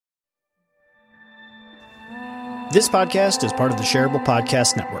This podcast is part of the Shareable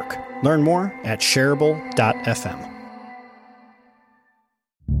Podcast Network. Learn more at shareable.fm.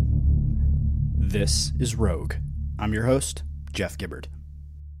 This is Rogue. I'm your host, Jeff Gibbard.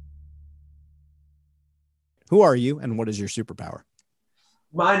 Who are you and what is your superpower?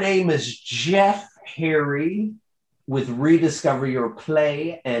 My name is Jeff Harry with Rediscover Your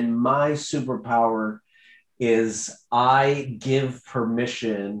Play, and my superpower is I give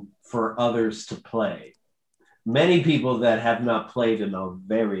permission for others to play. Many people that have not played in a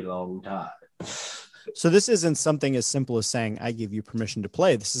very long time. So this isn't something as simple as saying, I give you permission to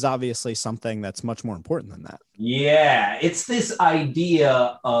play. This is obviously something that's much more important than that. Yeah, it's this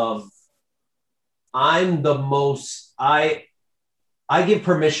idea of I give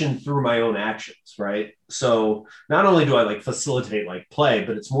permission through my own actions, right? So not only do I facilitate play,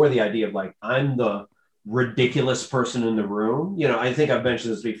 but it's more the idea of I'm the ridiculous person in the room. You know, I think I've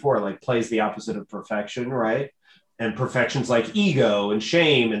mentioned this before, play is the opposite of perfection, right? And perfection's like ego and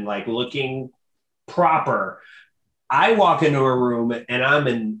shame and looking proper. I walk into a room and I'm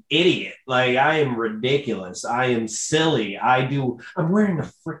an idiot. I am ridiculous. I am silly. I'm wearing a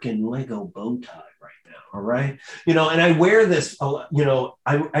freaking Lego bow tie right now. All right. And I wear this,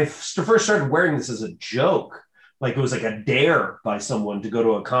 I first started wearing this as a joke. It was a dare by someone to go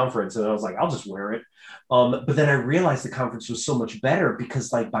to a conference. And I was like, I'll just wear it. But then I realized the conference was so much better because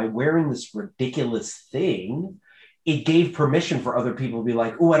by wearing this ridiculous thing, it gave permission for other people to be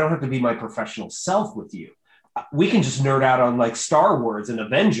like, oh, I don't have to be my professional self with you. We can just nerd out on Star Wars and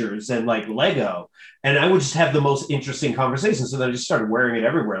Avengers and Lego. And I would just have the most interesting conversations. So then I just started wearing it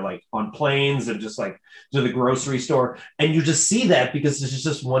everywhere, on planes and just to the grocery store. And you just see that because this is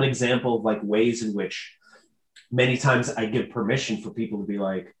just one example of ways in which many times I give permission for people to be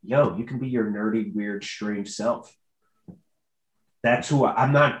like, yo, you can be your nerdy, weird, strange self. That's who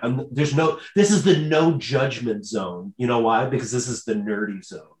this is the no judgment zone. You know why? Because this is the nerdy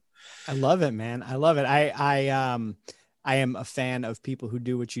zone. I love it, man. I love it. I am a fan of people who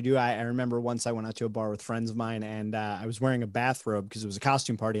do what you do. I remember once I went out to a bar with friends of mine and I was wearing a bathrobe because it was a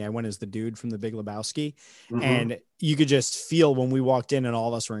costume party. I went as the dude from The Big Lebowski. Mm-hmm. And you could just feel when we walked in and all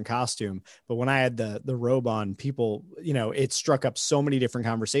of us were in costume. But when I had the robe on, people, it struck up so many different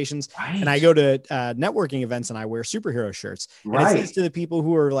conversations. Right. And I go to networking events and I wear superhero shirts. Right. And it says to the people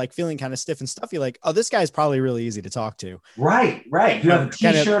who are feeling kind of stiff and stuffy, oh, this guy's probably really easy to talk to. Right. You have a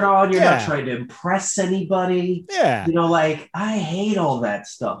t-shirt on. You're not trying to impress anybody. Yeah. I hate all that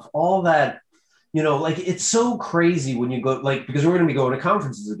stuff. All that, it's so crazy when you go, because we're going to be going to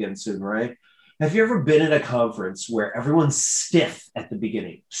conferences again soon, right? Have you ever been at a conference where everyone's stiff at the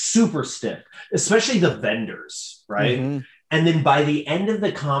beginning, super stiff, especially the vendors, right? Mm-hmm. And then by the end of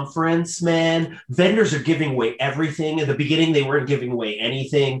the conference, man, vendors are giving away everything. At the beginning, they weren't giving away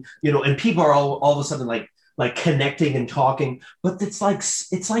anything, and people are all of a sudden like connecting and talking, but it's like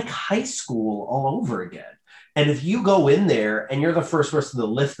high school all over again. And if you go in there and you're the first person to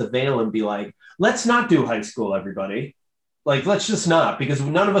lift the veil and be like, let's not do high school, everybody. Let's just not, because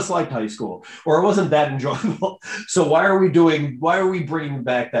none of us liked high school or it wasn't that enjoyable. So why are we bringing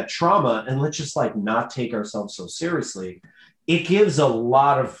back that trauma? And let's just not take ourselves so seriously. It gives a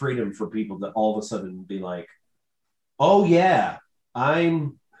lot of freedom for people to all of a sudden be like, oh yeah, I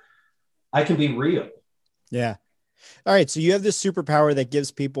can be real. Yeah. All right. So you have this superpower that gives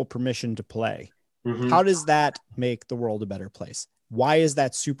people permission to play. Mm-hmm. How does that make the world a better place? Why is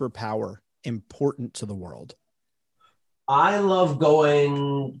that superpower important to the world? I love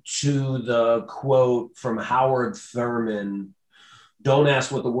going to the quote from Howard Thurman, don't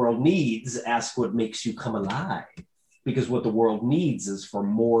ask what the world needs, ask what makes you come alive. Because what the world needs is for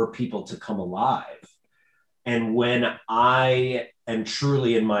more people to come alive. And when I am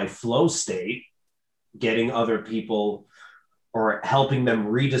truly in my flow state, getting other people or helping them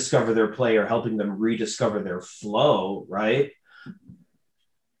rediscover their play or helping them rediscover their flow, right?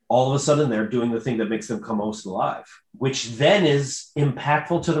 All of a sudden they're doing the thing that makes them come most alive, which then is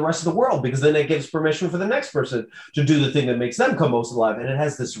impactful to the rest of the world because then it gives permission for the next person to do the thing that makes them come most alive. And it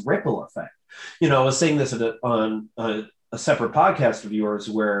has this ripple effect. I was saying this on a separate podcast of yours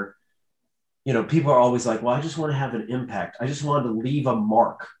where, people are always like, well, I just want to have an impact. I just wanted to leave a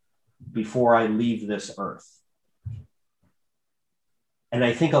mark before I leave this earth. And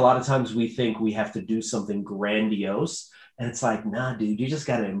I think a lot of times we think we have to do something grandiose. And it's like, nah, dude, you just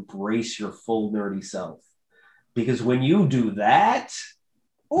got to embrace your full nerdy self. Because when you do that,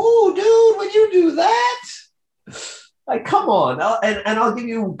 Like, come on. And I'll give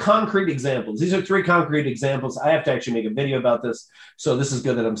you concrete examples. These are 3 concrete examples. I have to actually make a video about this. So this is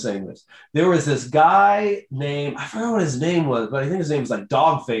good that I'm saying this. There was this guy named, I forgot what his name was, but I think his name was like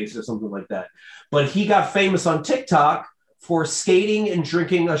Dogface or something like that. But he got famous on TikTok for skating and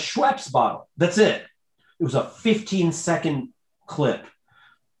drinking a Schweppes bottle. That's it. It was a 15-second clip.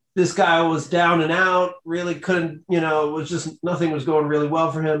 This guy was down and out, really couldn't, it was just nothing was going really well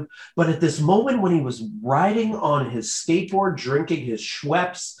for him. But at this moment when he was riding on his skateboard, drinking his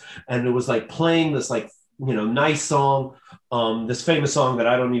Schweppes, and it was like playing this like, nice song, this famous song that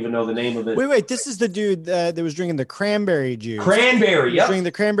I don't even know the name of it. Wait, this is the dude that was drinking the cranberry juice. Cranberry, yep. Drinking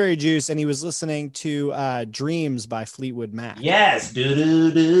the cranberry juice, and he was listening to Dreams by Fleetwood Mac. Yes,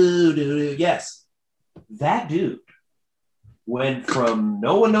 do. Yes, that dude went from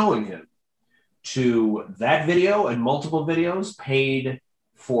no one knowing him to that video and multiple videos, paid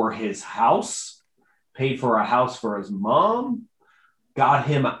for his house, paid for a house for his mom, got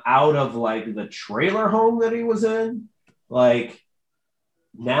him out of like the trailer home that he was in. Like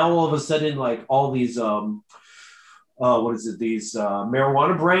now all of a sudden, like all these, these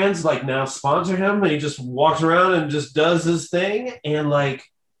marijuana brands like now sponsor him, and he just walks around and just does his thing. And like,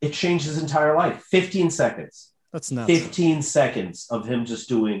 it changed his entire life. 15 seconds. That's nuts. 15 seconds of him just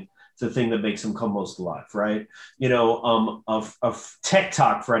doing the thing that makes him come most alive, right? A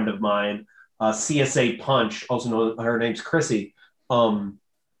TikTok friend of mine, CSA Punch, also known, her name's Chrissy, back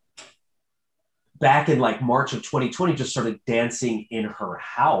in like March of 2020, just started dancing in her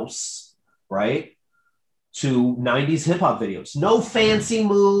house, right? To 90s hip hop videos. No fancy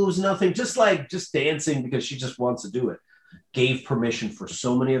moves, nothing, just dancing because she just wants to do it. Gave permission for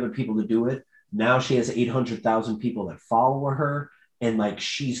so many other people to do it. Now she has 800,000 people that follow her, and like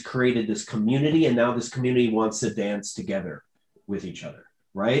she's created this community, and now this community wants to dance together with each other,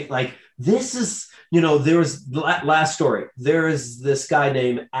 right? Like this is, there was last story. There is this guy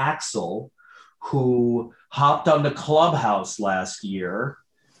named Axel who hopped on the Clubhouse last year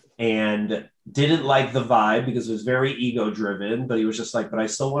and didn't like the vibe because it was very ego driven, but he was just like, but I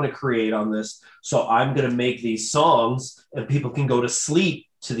still want to create on this. So I'm going to make these songs and people can go to sleep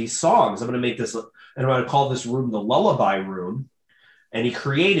to these songs. I'm going to make this, and I'm going to call this room the Lullaby Room. And he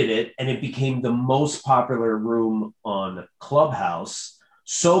created it, and it became the most popular room on Clubhouse.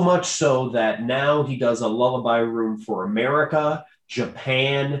 So much so that now he does a lullaby room for America,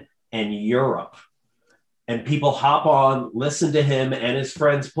 Japan, and Europe. And people hop on, listen to him and his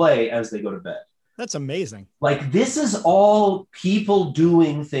friends play as they go to bed. That's amazing. Like, this is all people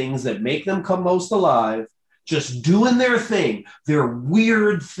doing things that make them come most alive, just doing their thing, their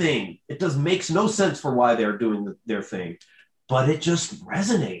weird thing. It makes no sense for why they're doing their thing, but it just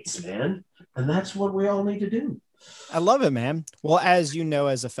resonates, man. And that's what we all need to do. I love it, man. Well, as you know,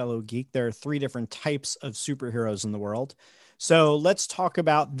 as a fellow geek, there are 3 different types of superheroes in the world. So let's talk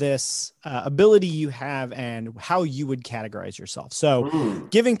about this ability you have and how you would categorize yourself. So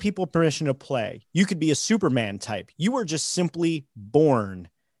giving people permission to play, you could be a Superman type. You were just simply born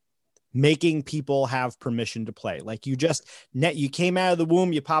making people have permission to play. Like you came out of the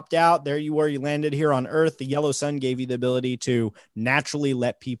womb, you popped out, there you were, you landed here on Earth. The yellow sun gave you the ability to naturally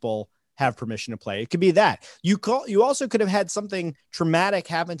let people have permission to play. It could be that you also could have had something traumatic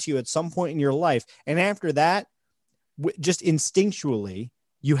happen to you at some point in your life. And after that, just instinctually,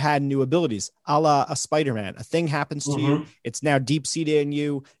 you had new abilities, a la a Spider-Man. A thing happens to you. It's now deep-seated in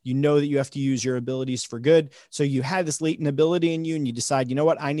you. You know that you have to use your abilities for good. So you had this latent ability in you, and you decide, you know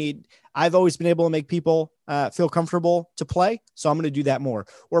what, I've always been able to make people feel comfortable to play. So I'm going to do that more.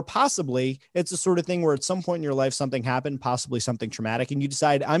 Or possibly it's the sort of thing where at some point in your life, something happened, possibly something traumatic, and you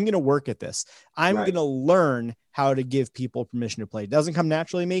decide, I'm going to work at this. I'm going to learn how to give people permission to play. It doesn't come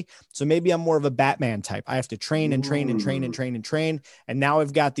naturally to me. So maybe I'm more of a Batman type. I have to train and train and train and train and train. And now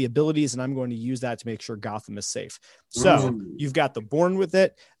I've got the abilities, and I'm going to use that to make sure Gotham is safe. So you've got the born with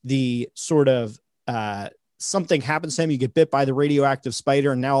it, the sort of something happens to him, you get bit by the radioactive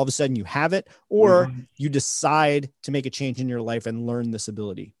spider, and now all of a sudden you have it, or you decide to make a change in your life and learn this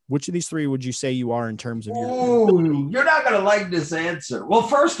ability. Which of these 3 would you say you are in terms of your ability? You're not going to like this answer. Well,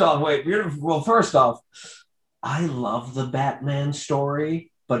 first off, I love the Batman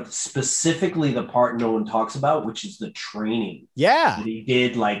story, but specifically the part no one talks about, which is the training. Yeah. That he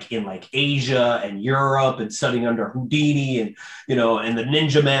did in Asia and Europe and studying under Houdini and, and the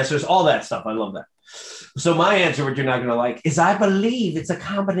Ninja Masters, all that stuff. I love that. So my answer, what you're not going to like, is I believe it's a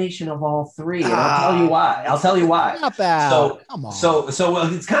combination of all 3. And I'll tell you why. Not bad. Come on. So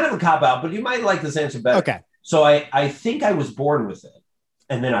well, it's kind of a cop-out, but you might like this answer better. Okay. So I think I was born with it,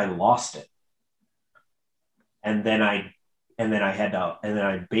 and then I lost it. And then and then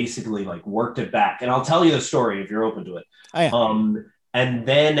I basically like worked it back. And I'll tell you the story if you're open to it. Oh, yeah. And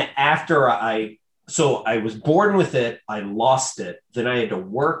then after I was born with it, I lost it. Then I had to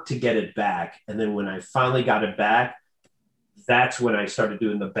work to get it back. And then when I finally got it back, that's when I started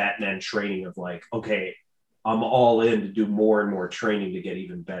doing the Batman training of like, okay, I'm all in to do more and more training to get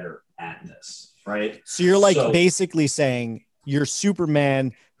even better at this. Right. So you're like basically saying you're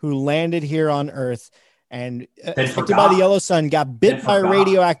Superman who landed here on Earth and affected by the yellow sun, got bit by a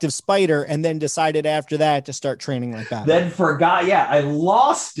radioactive spider, and then decided after that to start training like that. Then forgot. Yeah, I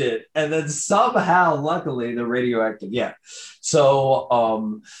lost it. And then somehow, luckily, the radioactive. Yeah.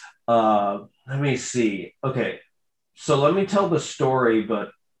 So let me see. Okay. So let me tell the story,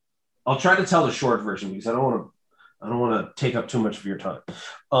 but I'll try to tell the short version because I don't want to take up too much of your time.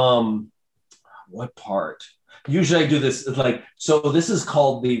 What part? Usually I do this like, so this is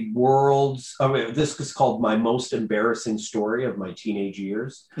called this is called my most embarrassing story of my teenage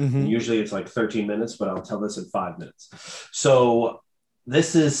years. Mm-hmm. Usually it's like 13 minutes, but I'll tell this in 5 minutes. So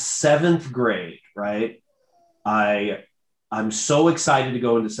this is 7th grade, right? I'm so excited to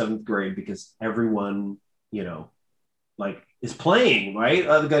go into 7th grade because everyone, like is playing, right?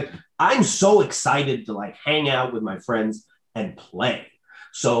 I'm so excited to like hang out with my friends and play.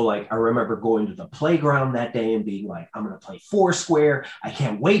 So like, I remember going to the playground that day and being like, I'm going to play Foursquare. I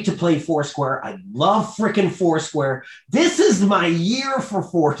can't wait to play Foursquare. I love freaking Foursquare. This is my year for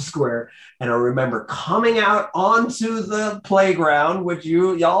Foursquare. And I remember coming out onto the playground, which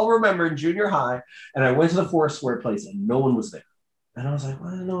y'all remember in junior high. And I went to the Foursquare place and no one was there. And I was like,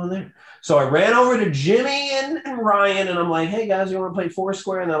 why is no one there? So I ran over to Jimmy and Ryan, and I'm like, hey, guys, you want to play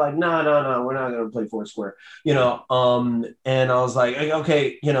Foursquare? And they're like, no, we're not going to play Foursquare. And I was like,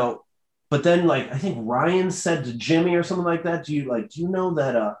 okay, but then, like, I think Ryan said to Jimmy or something like that, do you know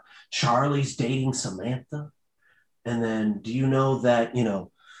that Charlie's dating Samantha? And then do you know that,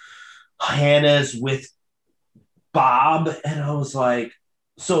 Hannah's with Bob? And I was like,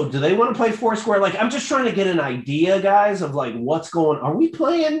 so do they want to play Foursquare? Like, I'm just trying to get an idea, guys, of like, what's going on. Are we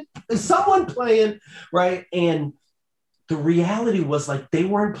playing? Is someone playing? Right. And the reality was like, they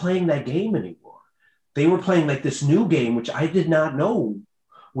weren't playing that game anymore. They were playing like this new game, which I did not know,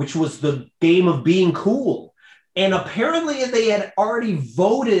 which was the game of being cool. And apparently they had already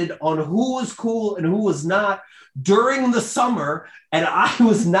voted on who was cool and who was not during the summer, and I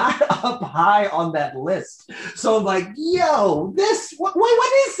was not up high on that list. So I'm like, yo,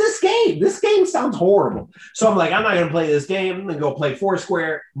 what is this game? This game sounds horrible. So I'm like, I'm not going to play this game. I'm going to go play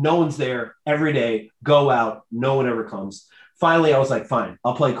Foursquare. No one's there every day. Go out. No one ever comes. Finally, I was like, fine,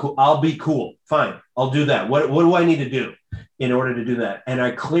 I'll play cool. I'll be cool. Fine. I'll do that. What do I need to do in order to do that? And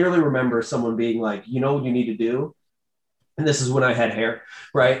I clearly remember someone being like, you know what you need to do? And this is when I had hair,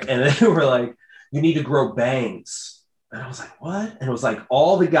 right? And they were like, you need to grow bangs. And I was like, what? And it was like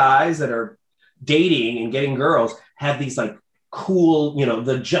all the guys that are dating and getting girls have these like cool,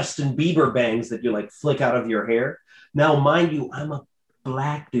 the Justin Bieber bangs that you like flick out of your hair. Now, mind you, I'm a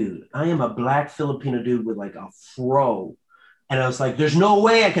black dude. I am a black Filipino dude with like a fro. And I was like, there's no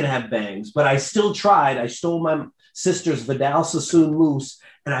way I can have bangs, but I still tried. I stole my sister's Vidal Sassoon mousse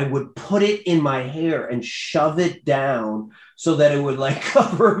and I would put it in my hair and shove it down so that it would like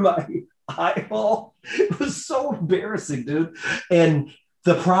cover my eyeball. It was so embarrassing, dude. And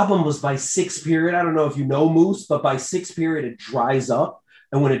the problem was by 6th period, I don't know if you know mousse, but by 6th period, it dries up.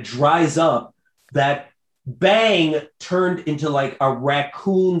 And when it dries up, that bang turned into like a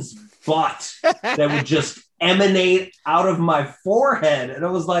raccoon's butt that would just emanate out of my forehead. And I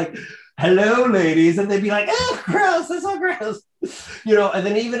was like, hello, ladies. And they'd be like, oh, gross. That's so gross. And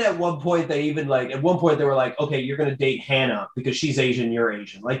then even at one point, they were like, okay, you're going to date Hannah because she's Asian, you're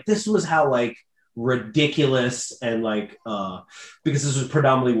Asian. Like, this was how like ridiculous and like, because this was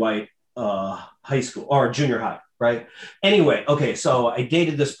predominantly white high school or junior high. Right. Anyway. Okay. So I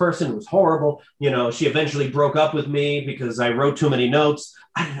dated this person. It was horrible. She eventually broke up with me because I wrote too many notes.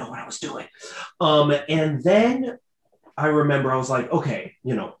 I didn't know what I was doing. And then I remember I was like, okay,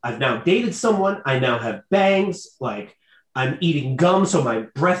 I've now dated someone. I now have bangs. Like, I'm eating gum, so my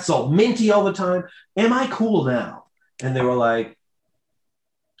breath's all minty all the time. Am I cool now? And they were like,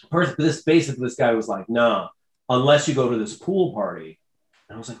 this guy was like, no, unless you go to this pool party.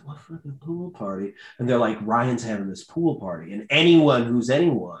 And I was like, what fucking pool party? And they're like, Ryan's having this pool party. And anyone who's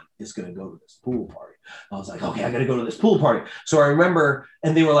anyone is going to go to this pool party. I was like, okay, I got to go to this pool party. So I remember,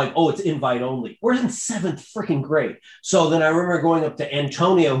 and they were like, oh, it's invite only. We're in 7th freaking grade. So then I remember going up to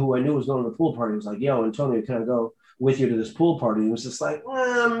Antonio, who I knew was going to the pool party. He was like, yo, Antonio, can I go? with you to this pool party. It was just like,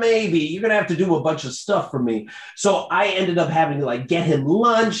 maybe you're going to have to do a bunch of stuff for me. So I ended up having to like get him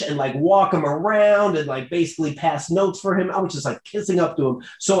lunch and like walk him around and like basically pass notes for him. I was just like kissing up to him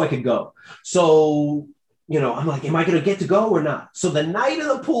so I could go. So, I'm like, am I going to get to go or not? So the night of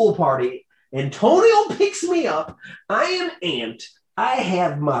the pool party, Antonio picks me up. I am amped. I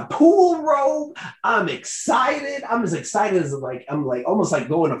have my pool robe. I'm excited. I'm as excited as I'm like almost like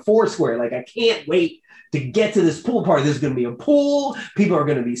going to Foursquare. Like I can't wait to get to this pool party. There's going to be a pool. People are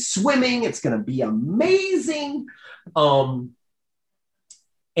going to be swimming. It's going to be amazing. And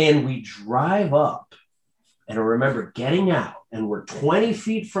we drive up, and I remember getting out, and we're 20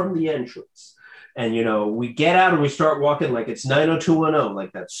 feet from the entrance. And, we get out and we start walking like it's 90210,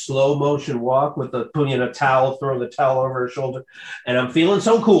 like that slow motion walk with the towel, throw the towel over her shoulder. And I'm feeling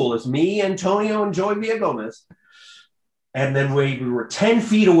so cool. It's me, Antonio, and Joey Villagomez. And then we were 10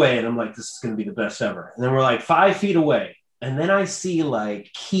 feet away, and I'm like, this is going to be the best ever. And then we're like 5 feet away. And then I see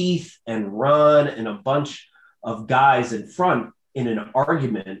like Keith and Ron and a bunch of guys in front in an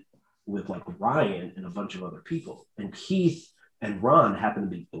argument with like Ryan and a bunch of other people. And Keith and Ron happen to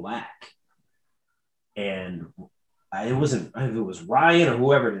be black. And it wasn't if it was Ryan or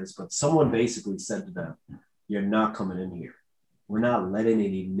whoever it is, but someone basically said to them, "You're not coming in here. We're not letting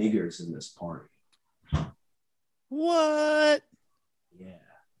any niggers in this party." What? Yeah.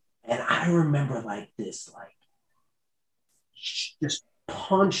 And I remember like this, like just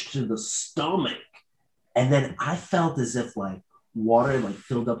punch to the stomach. And then I felt as if like water like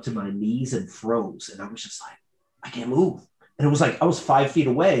filled up to my knees and froze. And I was just like, I can't move. And it was like I was 5 feet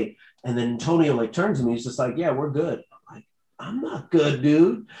away. And then Antonio like turns to me. He's just like, yeah, we're good. I'm like, I'm not good,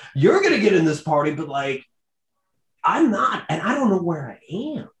 dude. You're going to get in this party, but like, I'm not. And I don't know where I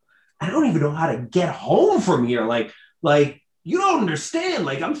am. I don't even know how to get home from here. Like you don't understand.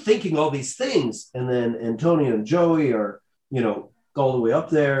 Like I'm thinking all these things. And then Antonio and Joey are, go all the way up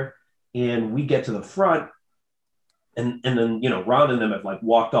there. And we get to the front. And then, Ron and them have like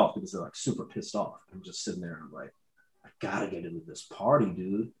walked off because they're like super pissed off. I'm just sitting there. I'm like, I got to get into this party,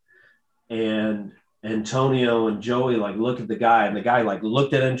 dude. And Antonio and Joey like look at the guy, and the guy like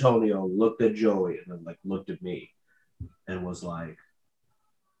looked at Antonio, looked at Joey, and then like looked at me and was like,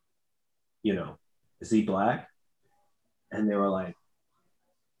 is he black? And they were like,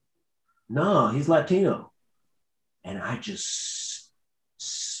 no, he's Latino. And I just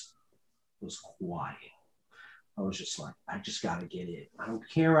was quiet. I was just like, I just got to get in. I don't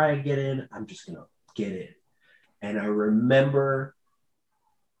care how I get in. I'm just going to get in. And I remember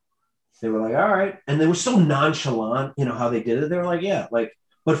they were like, all right. And they were so nonchalant, how they did it. They were like, yeah, like,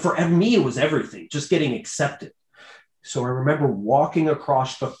 but for me, it was everything, just getting accepted. So I remember walking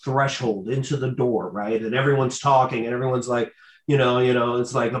across the threshold into the door, right? And everyone's talking and everyone's like,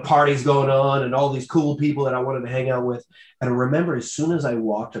 it's like the party's going on and all these cool people that I wanted to hang out with. And I remember as soon as I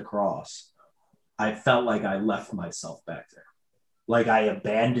walked across, I felt like I left myself back there. Like I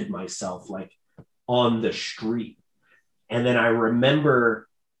abandoned myself, like on the street. And then I remember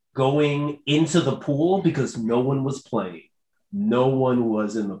going into the pool because no one was playing. No one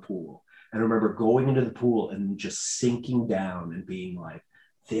was in the pool. And I remember going into the pool and just sinking down and being like,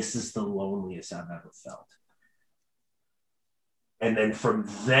 this is the loneliest I've ever felt. And then from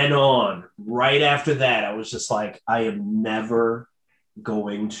then on, right after that, I was just like, I am never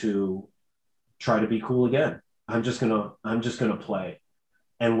going to try to be cool again. I'm just gonna play.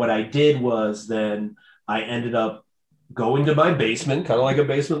 And what I did was then I ended up going to my basement, kind of like a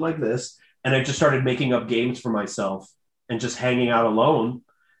basement like this, and I just started making up games for myself and just hanging out alone.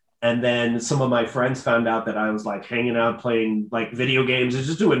 And then some of my friends found out that I was like hanging out, playing like video games and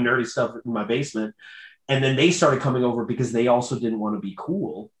just doing nerdy stuff in my basement. And then they started coming over because they also didn't want to be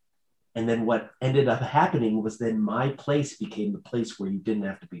cool. And then what ended up happening was then my place became the place where you didn't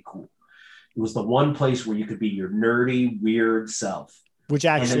have to be cool. It was the one place where you could be your nerdy, weird self. Which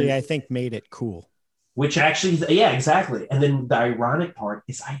actually, I think made it cool. Which actually, yeah, exactly. And then the ironic part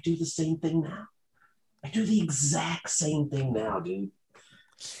is I do the same thing now. I do the exact same thing now, dude.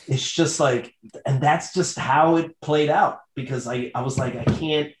 It's just like, and that's just how it played out because I was like,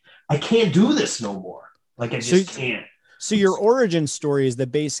 I can't do this no more. Like I just can't. So your origin story is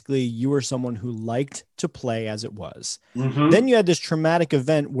that basically you were someone who liked to play as it was. Mm-hmm. Then you had this traumatic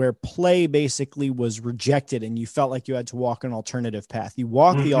event where play basically was rejected and you felt like you had to walk an alternative path. You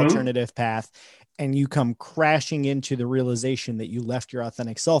walk the alternative path and you come crashing into the realization that you left your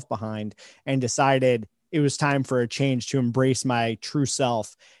authentic self behind and decided it was time for a change to embrace my true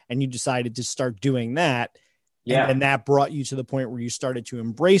self. And you decided to start doing that. Yeah. And that brought you to the point where you started to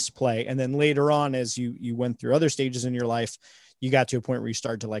embrace play. And then later on, as you went through other stages in your life, you got to a point where you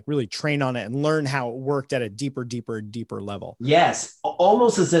started to like really train on it and learn how it worked at a deeper level. Yes,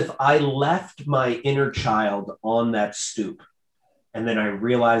 almost as if I left my inner child on that stoop. And then I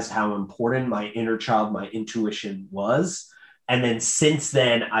realized how important my inner child, my intuition was. And then since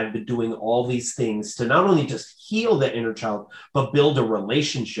then, I've been doing all these things to not only just heal the inner child, but build a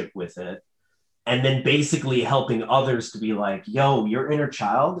relationship with it. And then basically helping others to be like, yo, your inner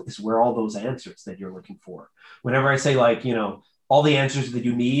child is where all those answers that you're looking for. Whenever I say like, you know, all the answers that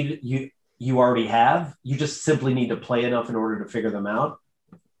you need, you already have, you just simply need to play enough in order to figure them out.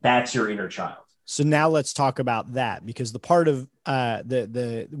 That's your inner child. So now let's talk about that, because the part of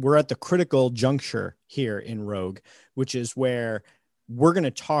we're at the critical juncture here in Rogue, which is where we're going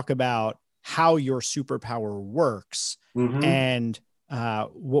to talk about how your superpower works. Mm-hmm. And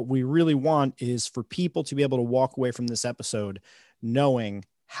what we really want is for people to be able to walk away from this episode knowing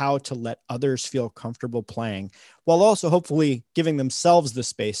how to let others feel comfortable playing, while also hopefully giving themselves the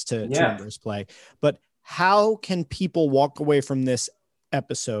space to embrace play. But how can people walk away from this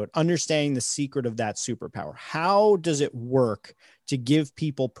episode understanding the secret of that superpower? How does it work to give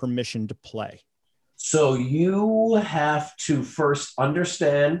people permission to play? So you have to first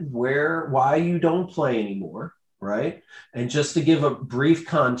understand why you don't play anymore, right? And just to give a brief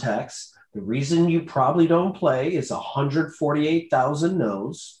context, the reason you probably don't play is 148,000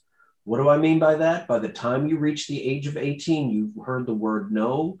 no's. What do I mean by that? By the time you reach the age of 18, you've heard the word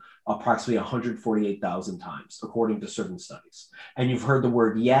no approximately 148,000 times, according to certain studies. And you've heard the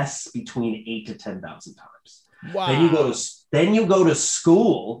word yes between 8 to 10,000 times. Wow. Then you go to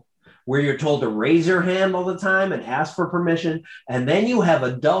school where you're told to raise your hand all the time and ask for permission. And then you have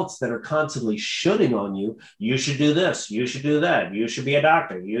adults that are constantly shooting on you. You should do this. You should do that. You should be a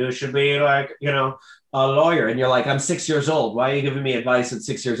doctor. You should be like, you know, a lawyer. And you're like, I'm 6 years old. Why are you giving me advice at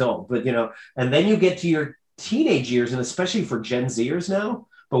 6 years old? But, you know, and then you get to your teenage years, and especially for Gen Zers now,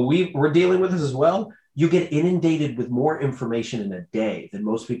 but we're dealing with this as well. You get inundated with more information in a day than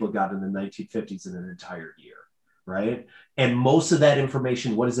most people got in the 1950s in an entire year, right? And most of that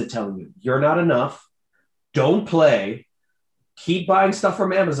information, what is it telling you? You're not enough. Don't play. Keep buying stuff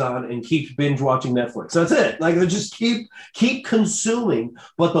from Amazon and keep binge watching Netflix. That's it. Like, just keep consuming.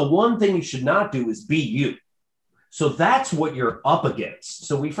 But the one thing you should not do is be you. So that's what you're up against.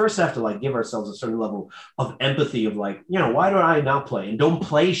 So we first have to like give ourselves a certain level of empathy of like, you know, why do I not play? And don't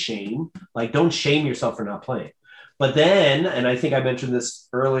play shame. Like, don't shame yourself for not playing. But then, and I think I mentioned this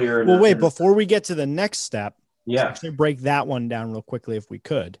earlier. Well, wait, before we get to the next step, yeah, actually break that one down real quickly if we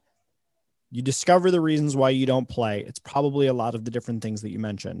could. You discover the reasons why you don't play. It's probably a lot of the different things that you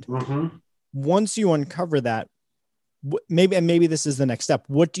mentioned. Mm-hmm. Once you uncover that, maybe this is the next step.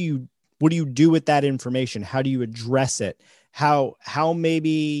 What do you do with that information? How do you address it? How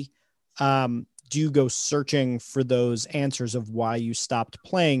maybe do you go searching for those answers of why you stopped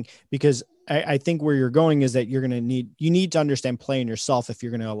playing? Because I think where you're going is that you need to understand playing yourself if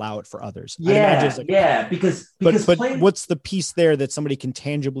you're going to allow it for others. Because but what's the piece there that somebody can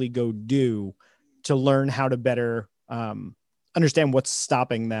tangibly go do to learn how to better understand what's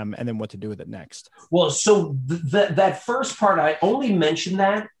stopping them and then what to do with it next? Well, so that first part, I only mentioned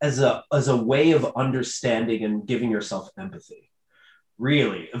that as a way of understanding and giving yourself empathy.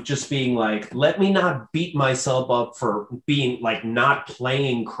 Really, of just being like, let me not beat myself up for being like not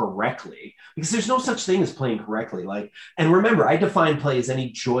playing correctly, because there's no such thing as playing correctly. Like, and remember, I define play as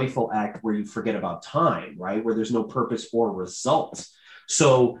any joyful act where you forget about time, right? Where there's no purpose or result.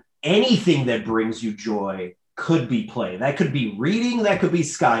 So anything that brings you joy could be play. That could be reading, that could be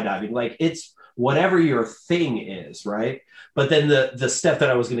skydiving. Like, it's whatever your thing is, right? But then the step that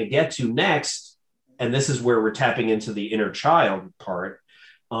I was going to get to next, and this is where we're tapping into the inner child part,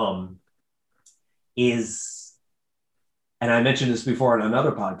 is, and I mentioned this before on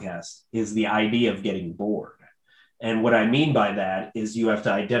another podcast, is the idea of getting bored. And what I mean by that is you have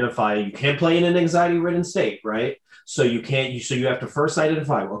to identify, you can't play in an anxiety-ridden state, right? So you have to first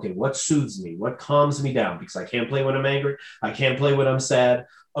identify, okay, what soothes me? What calms me down? Because I can't play when I'm angry. I can't play when I'm sad.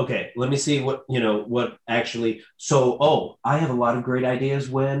 Okay, let me see what actually, so, I have a lot of great ideas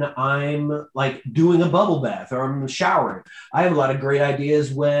when I'm like doing a bubble bath or I'm showering. I have a lot of great ideas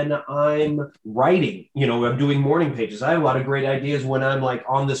when I'm writing, I'm doing morning pages. I have a lot of great ideas when I'm like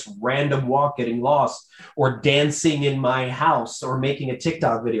on this random walk getting lost or dancing in my house or making a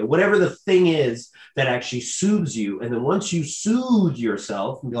TikTok video, whatever the thing is that actually soothes you. And then once you soothe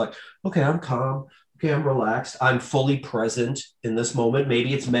yourself and be like, okay, I'm calm. Okay, I'm relaxed. I'm fully present in this moment.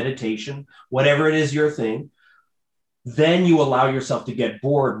 Maybe it's meditation, whatever it is your thing. Then you allow yourself to get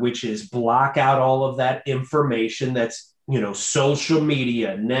bored, which is block out all of that information that's, social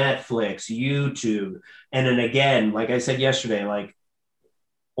media, Netflix, YouTube. And then again, like I said yesterday, like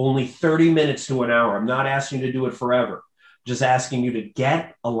only 30 minutes to an hour. I'm not asking you to do it forever. Just asking you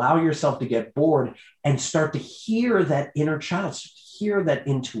to allow yourself to get bored and start to hear that inner child, hear that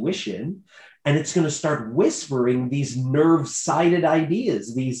intuition. And it's going to start whispering these nerve-sided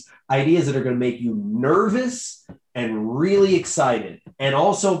ideas, these ideas that are going to make you nervous and really excited. And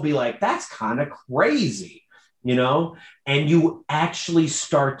also be like, that's kind of crazy, and you actually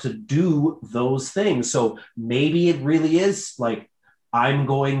start to do those things. So maybe it really is like, I'm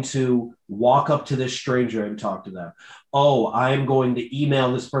going to walk up to this stranger and talk to them. Oh, I'm going to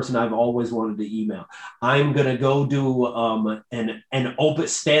email this person I've always wanted to email. I'm going to go do an open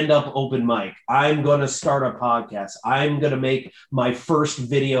stand-up open mic. I'm going to start a podcast. I'm going to make my first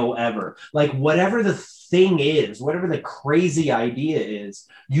video ever. Like whatever the thing is, whatever the crazy idea is,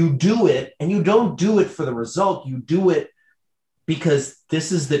 you do it, and you don't do it for the result. You do it because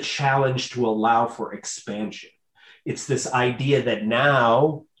this is the challenge to allow for expansion. It's this idea that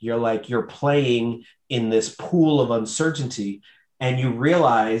now you're playing in this pool of uncertainty, and you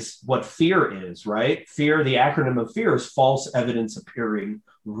realize what fear is, right? Fear, the acronym of fear is false evidence appearing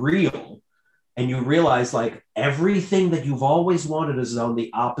real. And you realize like everything that you've always wanted is on the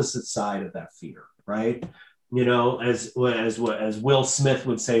opposite side of that fear, right? As Will Smith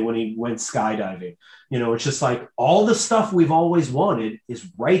would say when he went skydiving, it's just like all the stuff we've always wanted is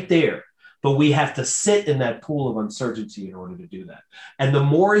right there. But we have to sit in that pool of uncertainty in order to do that. And the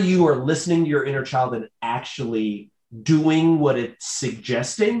more you are listening to your inner child and actually doing what it's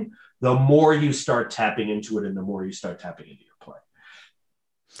suggesting, the more you start tapping into it and the more you start tapping into your play.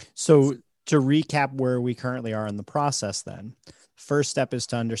 So to recap where we currently are in the process, then, first step is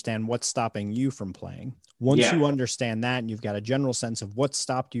to understand what's stopping you from playing. Once you understand that and you've got a general sense of what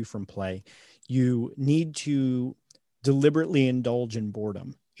stopped you from play, you need to deliberately indulge in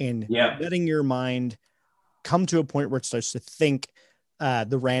boredom. In letting your mind come to a point where it starts to think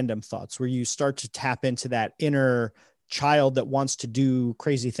the random thoughts, where you start to tap into that inner child that wants to do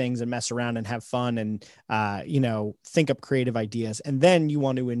crazy things and mess around and have fun and, think up creative ideas. And then you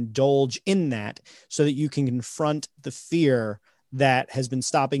want to indulge in that so that you can confront the fear that has been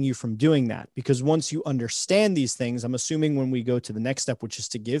stopping you from doing that. Because once you understand these things, I'm assuming when we go to the next step, which is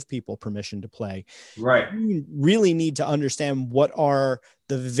to give people permission to play, right, you really need to understand what are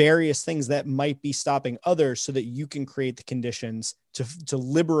the various things that might be stopping others so that you can create the conditions to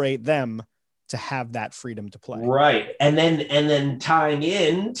liberate them to have that freedom to play. Right. And then tying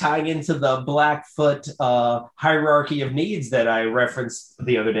into the Blackfoot hierarchy of needs that I referenced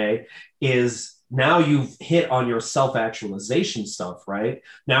the other day is now you've hit on your self-actualization stuff, right?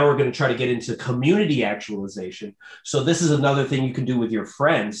 Now we're going to try to get into community actualization. So this is another thing you can do with your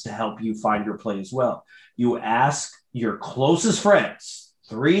friends to help you find your play as well. You ask your closest friends,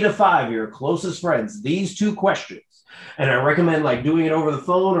 3 to 5, your closest friends, these 2 questions. And I recommend like doing it over the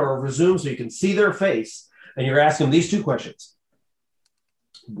phone or over Zoom so you can see their face. And you're asking these 2 questions.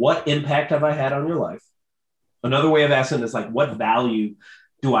 What impact have I had on your life? Another way of asking is like, what value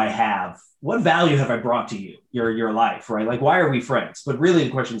do I have? What value have I brought to you, your life, right? Like, why are we friends? But really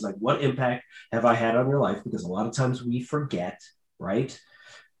the question is like, what impact have I had on your life? Because a lot of times we forget, right?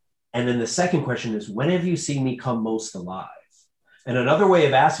 And then the second question is, when have you seen me come most alive? And another way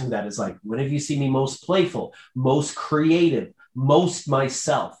of asking that is like, when have you seen me most playful, most creative, most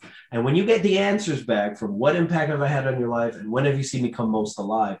myself? And when you get the answers back from what impact have I had on your life and when have you seen me come most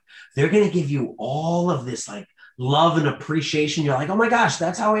alive, they're going to give you all of this like love and appreciation. You're like, oh my gosh,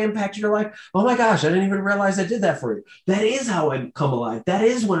 that's how I impacted your life. Oh my gosh, I didn't even realize I did that for you. That is how I come alive. That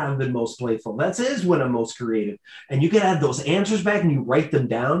is when I've been most playful. That is when I'm most creative. And you can add those answers back and you write them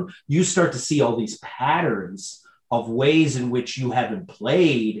down. You start to see all these patterns of ways in which you haven't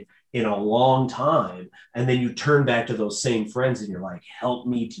played in a long time. And then you turn back to those same friends and you're like, help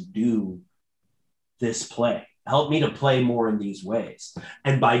me to do this play. Help me to play more in these ways.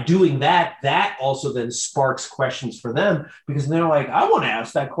 And by doing that, that also then sparks questions for them because they're like, I want to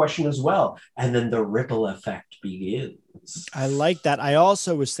ask that question as well. And then the ripple effect begins. I like that. I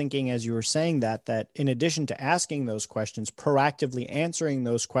also was thinking as you were saying that in addition to asking those questions, proactively answering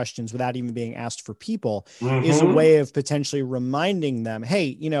those questions without even being asked for people is a way of potentially reminding them,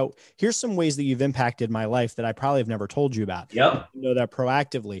 hey, here's some ways that you've impacted my life that I probably have never told you about. Yep. That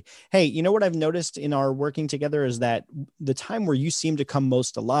proactively. Hey, what I've noticed in our working together is that the time where you seem to come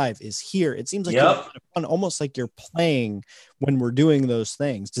most alive is here. It seems like you're kind of fun, almost like you're playing when we're doing those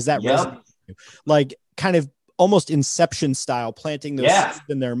things. Does that resonate with you? Like kind of almost Inception style, planting those Yeah. seeds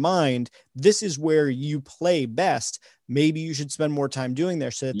in their mind. This is where you play best. Maybe you should spend more time doing there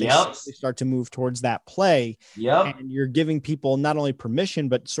so that they Yep. start to move towards that play. Yep. And you're giving people not only permission,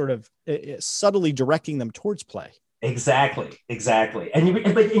 but sort of subtly directing them towards play. Exactly.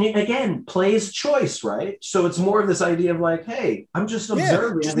 Again, play is choice, right? So it's more of this idea of like, hey, I'm just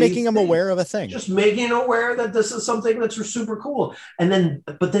observing, just making them aware of a thing, just making aware that this is something that's super cool.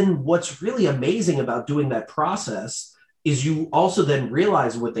 But then what's really amazing about doing that process is you also then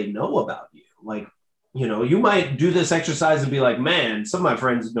realize what they know about you. Like, you know, you might do this exercise and be like, man, some of my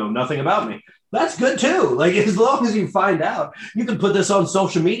friends know nothing about me. That's good too. Like, as long as you find out, you can put this on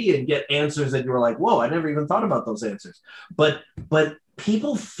social media and get answers that you're like, whoa, I never even thought about those answers. But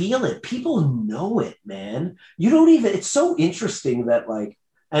people feel it. People know it, man. You don't even, it's so interesting that like,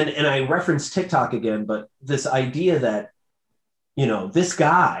 and I reference TikTok again, but this idea that, you know, this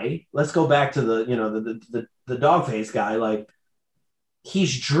guy, let's go back to the, you know, the dog face guy, like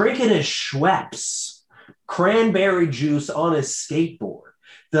he's drinking his Schweppes cranberry juice on his skateboard.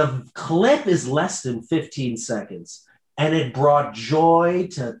 The clip is less than 15 seconds, and it brought joy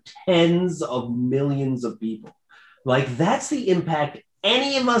to tens of millions of people. Like, that's the impact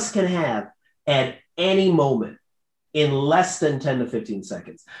any of us can have at any moment in less than 10 to 15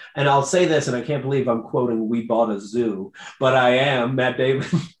 seconds. And I'll say this, and I can't believe I'm quoting We Bought a Zoo, but I am. Matt Damon,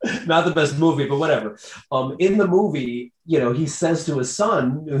 not the best movie, but whatever. In the movie, you know, he says to his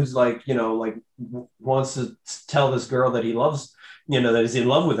son, who's like, you know, like wants to tell this girl that he loves, you know, that he's in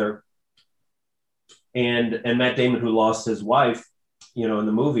love with her. And Matt Damon, who lost his wife, you know, in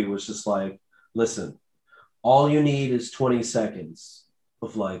the movie was just like, listen, all you need is 20 seconds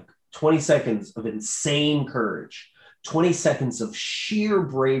of like 20 seconds of insane courage, 20 seconds of sheer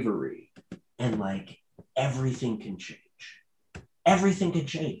bravery, and like everything can change. Everything can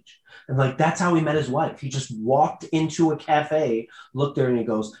change. And like, that's how he met his wife. He just walked into a cafe, looked there, and he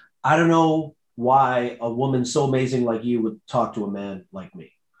goes, I don't know why a woman so amazing like you would talk to a man like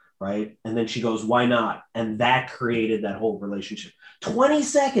me, right? And then she goes, why not? And that created that whole relationship. 20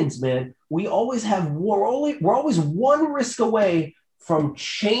 seconds, man. We're always one risk away from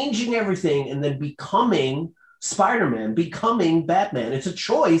changing everything and then becoming Spider-Man, becoming Batman. It's a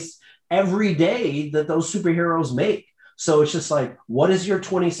choice every day that those superheroes make. So it's just like, what is your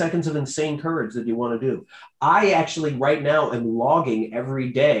 20 seconds of insane courage that you want to do? I actually right now am logging every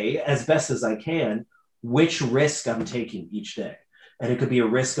day as best as I can, which risk I'm taking each day. And it could be a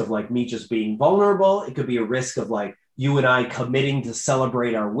risk of like me just being vulnerable. It could be a risk of like you and I committing to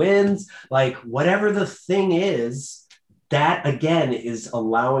celebrate our wins. Like whatever the thing is, that again is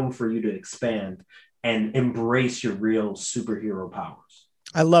allowing for you to expand and embrace your real superhero powers.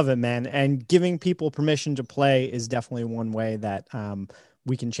 I love it, man. And giving people permission to play is definitely one way that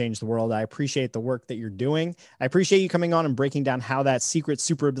we can change the world. I appreciate the work that you're doing. I appreciate you coming on and breaking down how that secret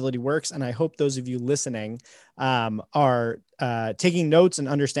super ability works. And I hope those of you listening are taking notes and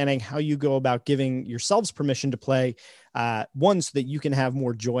understanding how you go about giving yourselves permission to play. One, so that you can have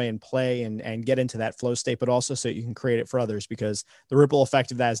more joy and play and get into that flow state, but also so you can create it for others, because the ripple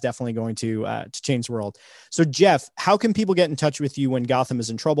effect of that is definitely going to change the world. So Jeff, how can people get in touch with you when Gotham is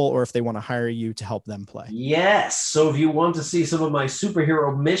in trouble, or if they want to hire you to help them play? Yes. So if you want to see some of my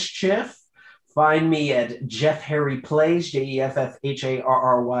superhero mischief, find me at Jeff Harry Plays,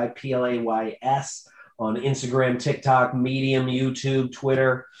 JeffHarryPlays on Instagram, TikTok, Medium, YouTube,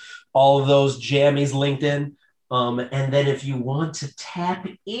 Twitter, all of those jammies, LinkedIn. And then if you want to tap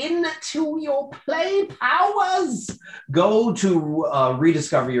into your play powers, go to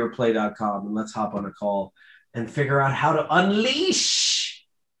rediscoveryourplay.com and let's hop on a call and figure out how to unleash,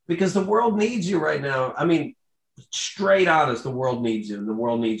 because the world needs you right now. I mean, straight honest, the world needs you, and the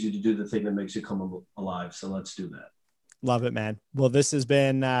world needs you to do the thing that makes you come alive. So let's do that. Love it, man. Well, this has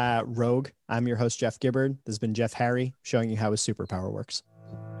been Rogue. I'm your host, Jeff Gibbard. This has been Jeff Harry, showing you how his superpower works.